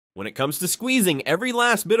When it comes to squeezing every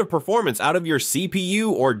last bit of performance out of your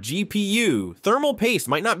CPU or GPU, thermal paste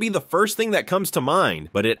might not be the first thing that comes to mind,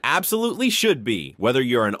 but it absolutely should be. Whether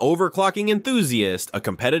you're an overclocking enthusiast, a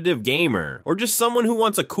competitive gamer, or just someone who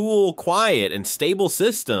wants a cool, quiet, and stable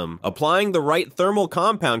system, applying the right thermal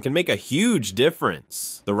compound can make a huge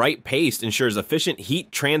difference. The right paste ensures efficient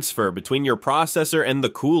heat transfer between your processor and the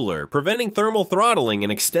cooler, preventing thermal throttling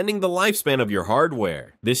and extending the lifespan of your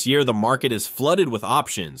hardware. This year, the market is flooded with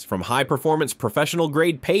options, from high-performance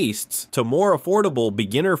professional-grade pastes to more affordable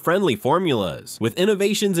beginner-friendly formulas. With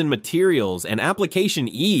innovations in materials and application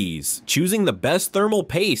ease, choosing the best thermal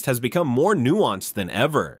paste has become more nuanced than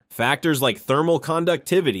ever. Factors like thermal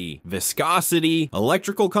conductivity, viscosity,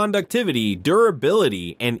 electrical conductivity,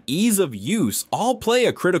 durability, and ease of use all play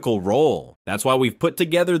a critical role. That's why we've put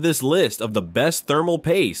together this list of the best thermal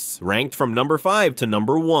pastes, ranked from number 5 to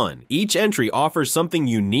number 1. Each entry offers something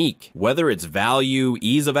unique, whether it's value,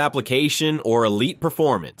 ease of application, or elite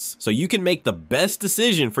performance, so you can make the best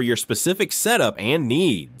decision for your specific setup and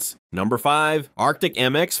needs. Number 5, Arctic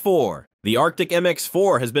MX4. The Arctic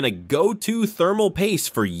MX4 has been a go-to thermal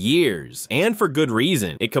paste for years, and for good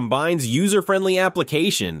reason. It combines user-friendly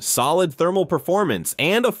application, solid thermal performance,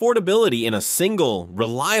 and affordability in a single,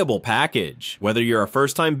 reliable package. Whether you're a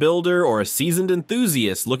first-time builder or a seasoned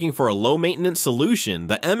enthusiast looking for a low-maintenance solution,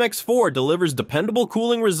 the MX4 delivers dependable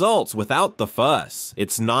cooling results without the fuss.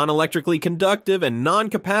 Its non-electrically conductive and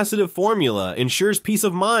non-capacitive formula ensures peace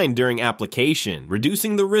of mind during application,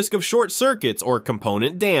 reducing the risk of short circuits or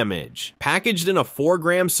component damage. Packaged in a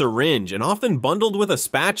 4-gram syringe and often bundled with a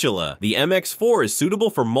spatula, the MX4 is suitable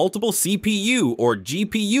for multiple CPU or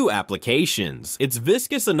GPU applications. It's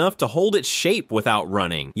viscous enough to hold its shape without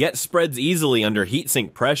running, yet spreads easily under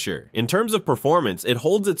heatsink pressure. In terms of performance, it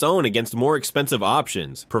holds its own against more expensive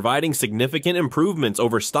options, providing significant improvements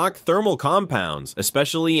over stock thermal compounds,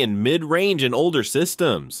 especially in mid-range and older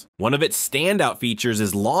systems. One of its standout features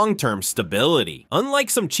is long-term stability. Unlike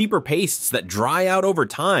some cheaper pastes that dry out over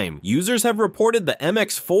time, users have reported the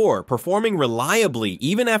MX4 performing reliably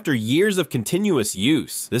even after years of continuous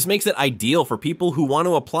use. This makes it ideal for people who want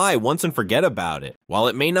to apply once and forget about it. While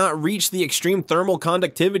it may not reach the extreme thermal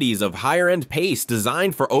conductivities of higher-end paste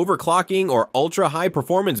designed for overclocking or ultra-high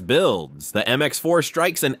performance builds, the MX4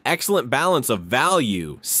 strikes an excellent balance of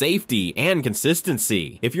value, safety, and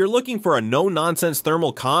consistency. If you're looking for a no-nonsense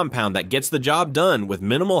thermal compound that gets the job done with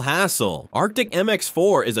minimal hassle, Arctic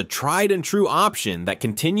MX4 is a tried-and-true option that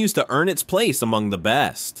continues to earn its place among the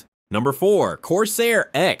best. Number 4, Corsair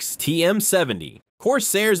XTM70.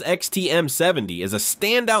 Corsair's XTM70 is a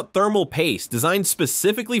standout thermal paste designed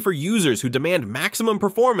specifically for users who demand maximum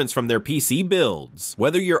performance from their PC builds.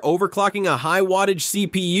 Whether you're overclocking a high wattage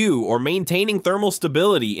CPU or maintaining thermal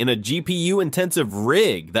stability in a GPU-intensive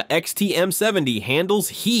rig, the XTM70 handles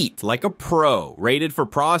heat like a pro. Rated for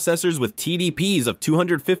processors with TDPs of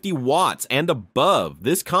 250 watts and above,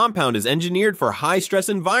 this compound is engineered for high-stress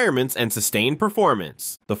environments and sustained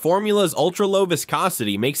performance. The formula's ultra-low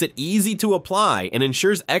viscosity makes it easy to apply and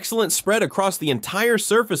ensures excellent spread across the entire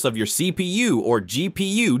surface of your CPU or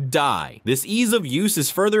GPU die. This ease of use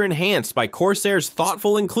is further enhanced by Corsair's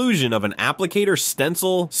thoughtful inclusion of an applicator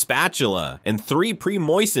stencil, spatula, and 3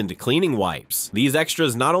 pre-moistened cleaning wipes. These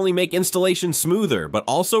extras not only make installation smoother, but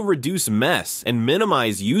also reduce mess and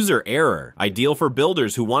minimize user error, ideal for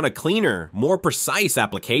builders who want a cleaner, more precise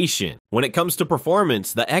application. When it comes to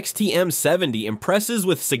performance, the XTM70 impresses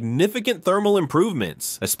with significant thermal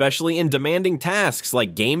improvements, especially in demanding tasks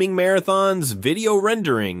like gaming marathons, video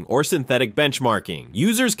rendering, or synthetic benchmarking.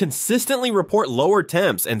 Users consistently report lower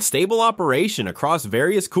temps and stable operation across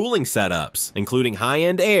various cooling setups, including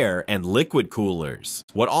high-end air and liquid coolers.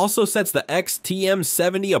 What also sets the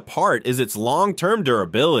XTM70 apart is its long-term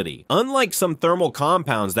durability. Unlike some thermal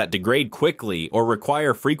compounds that degrade quickly or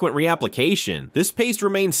require frequent reapplication, this paste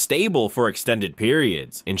remains stable for extended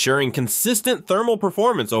periods, ensuring consistent thermal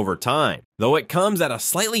performance over time. Though it comes at a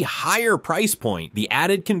slightly higher price point, the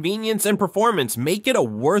added convenience and performance make it a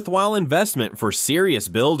worthwhile investment for serious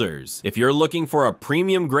builders. If you're looking for a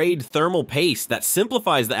premium-grade thermal paste that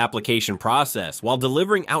simplifies the application process while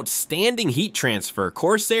delivering outstanding heat transfer,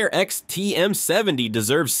 Corsair XTM70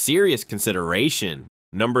 deserves serious consideration.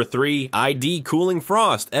 Number 3, ID Cooling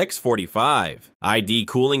Frost X45. ID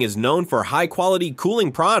Cooling is known for high-quality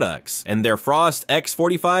cooling products, and their Frost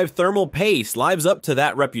X45 thermal paste lives up to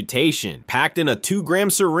that reputation. Packed in a 2-gram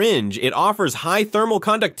syringe, it offers high thermal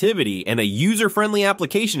conductivity and a user-friendly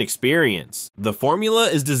application experience. The formula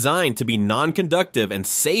is designed to be non-conductive and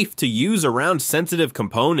safe to use around sensitive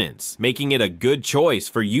components, making it a good choice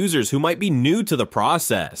for users who might be new to the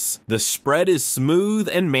process. The spread is smooth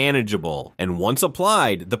and manageable, and once applied,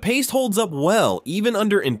 applied, the paste holds up well even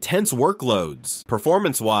under intense workloads.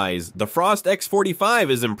 Performance-wise, the Frost X45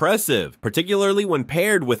 is impressive, particularly when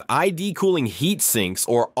paired with ID cooling heat sinks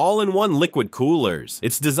or all-in-one liquid coolers.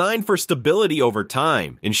 It's designed for stability over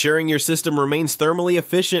time, ensuring your system remains thermally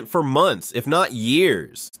efficient for months, if not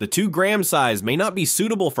years. The 2-gram size may not be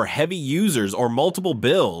suitable for heavy users or multiple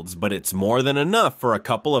builds, but it's more than enough for a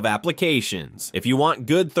couple of applications. If you want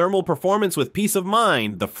good thermal performance with peace of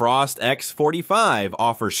mind, the Frost X45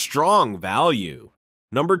 offers strong value.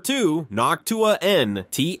 Number 2, Noctua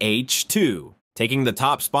NT-H2. Taking the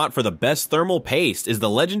top spot for the best thermal paste is the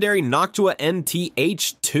legendary Noctua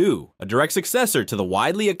NT-H2, a direct successor to the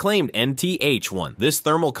widely acclaimed NT-H1. This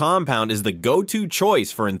thermal compound is the go-to choice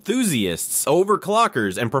for enthusiasts,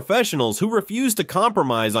 overclockers, and professionals who refuse to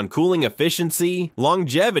compromise on cooling efficiency,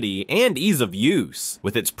 longevity, and ease of use.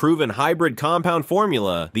 With its proven hybrid compound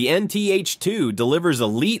formula, the NT-H2 delivers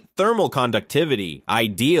elite thermal conductivity,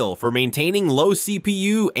 ideal for maintaining low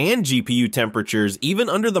CPU and GPU temperatures even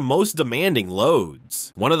under the most demanding loads.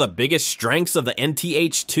 One of the biggest strengths of the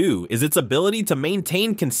NT-H2 is its ability to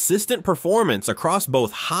maintain consistent performance across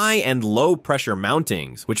both high and low pressure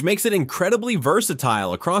mountings, which makes it incredibly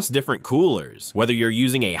versatile across different coolers. Whether you're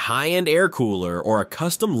using a high-end air cooler or a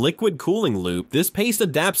custom liquid cooling loop, this paste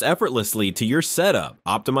adapts effortlessly to your setup,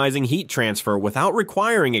 optimizing heat transfer without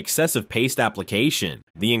requiring excessive paste application.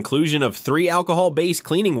 The inclusion of 3 alcohol-based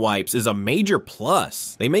cleaning wipes is a major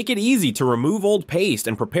plus. They make it easy to remove old paste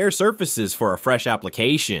and prepare surfaces for a fresh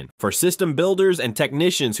application. For system builders and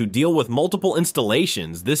technicians who deal with multiple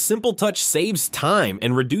installations, this simple touch saves time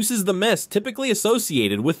and reduces the mess typically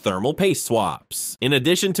associated with thermal paste swaps. In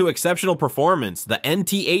addition to exceptional performance, the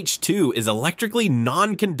NT-H2 is electrically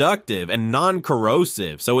non-conductive and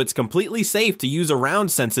non-corrosive, so it's completely safe to use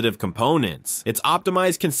around sensitive components. Its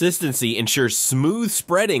optimized consistency ensures smooth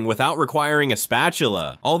spreading without requiring a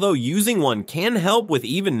spatula, although using one can help with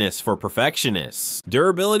evenness for perfectionists.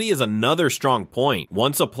 Durability is another strong point.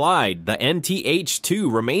 Once applied, the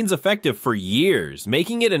NT-H2 remains effective for years,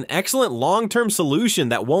 making it an excellent long-term solution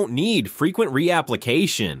that won't need frequent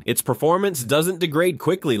reapplication. Its performance doesn't degrade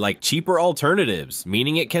quickly like cheaper alternatives,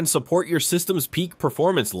 meaning it can support your system's peak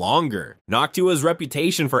performance longer. Noctua's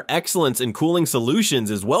reputation for excellence in cooling solutions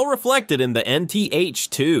is well reflected in the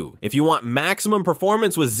NT-H2. If you want maximum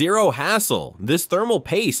performance with zero hassle, this thermal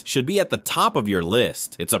paste should be at the top of your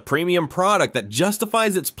list. It's a premium product that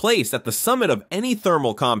justifies its place at the summit of any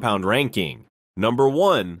thermal compound ranking. Number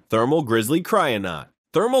 1, Thermal Grizzly Kryonaut.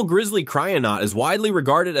 Thermal Grizzly Kryonaut is widely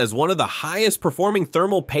regarded as one of the highest performing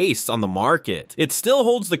thermal pastes on the market. It still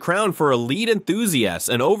holds the crown for elite enthusiasts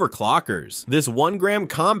and overclockers. This 1-gram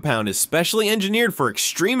compound is specially engineered for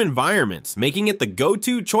extreme environments, making it the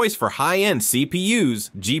go-to choice for high-end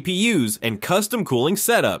CPUs, GPUs, and custom cooling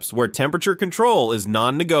setups where temperature control is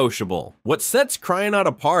non-negotiable. What sets Kryonaut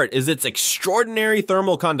apart is its extraordinary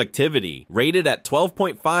thermal conductivity, rated at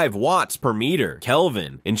 12.5 watts per meter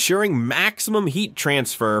Kelvin, ensuring maximum heat transfer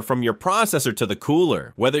from your processor to the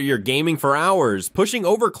cooler. Whether you're gaming for hours, pushing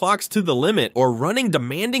overclocks to the limit, or running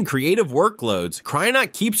demanding creative workloads,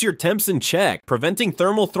 Kryonaut keeps your temps in check, preventing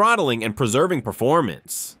thermal throttling and preserving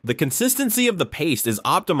performance. The consistency of the paste is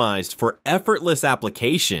optimized for effortless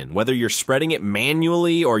application, whether you're spreading it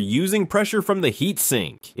manually or using pressure from the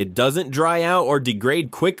heatsink. It doesn't dry out or degrade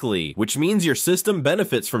quickly, which means your system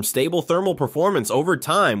benefits from stable thermal performance over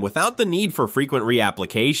time without the need for frequent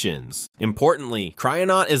reapplications. Importantly,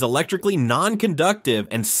 Kryonaut is electrically non-conductive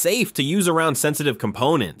and safe to use around sensitive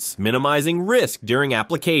components, minimizing risk during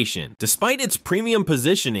application. Despite its premium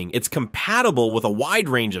positioning, it's compatible with a wide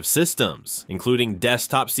range of systems, including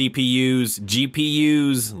desktop CPUs,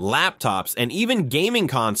 GPUs, laptops, and even gaming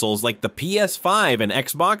consoles like the PS5 and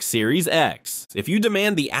Xbox Series X. If you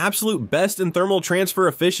demand the absolute best in thermal transfer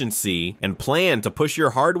efficiency and plan to push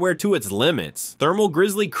your hardware to its limits, Thermal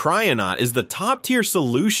Grizzly Kryonaut is the top-tier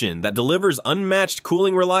solution that delivers unmatched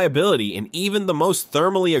cooling reliability in even the most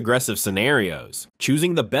thermally aggressive scenarios.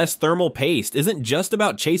 Choosing the best thermal paste isn't just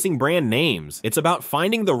about chasing brand names, it's about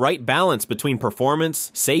finding the right balance between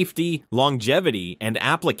performance, safety, longevity, and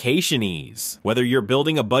application ease. Whether you're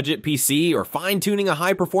building a budget PC or fine-tuning a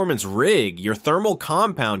high-performance rig, your thermal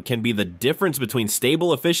compound can be the difference between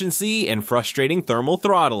stable efficiency and frustrating thermal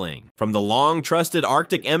throttling. From the long-trusted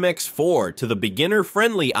Arctic MX4 to the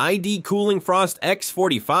beginner-friendly ID cooling Frost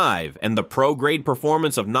X45 and the pro-grade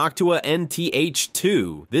performance of Noctua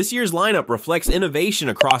NT-H2. This year's lineup reflects innovation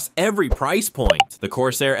across every price point. The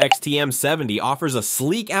Corsair XTM70 offers a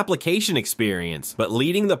sleek application experience, but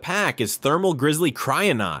leading the pack is thermal Grizzly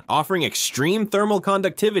Kryonaut, offering extreme thermal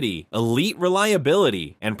conductivity, elite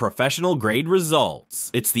reliability, and professional grade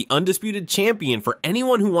results. It's the undisputed champion for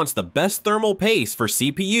anyone who wants the best thermal paste for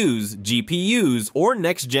CPUs, GPUs, or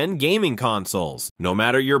next-gen gaming consoles. No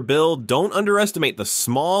matter your build, don't underestimate the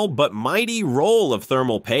small but mighty role of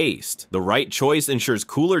thermal paste. The right choice ensures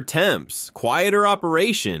cooler temps, quieter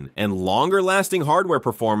operation, and longer-lasting hardware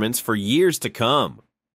performance for years to come.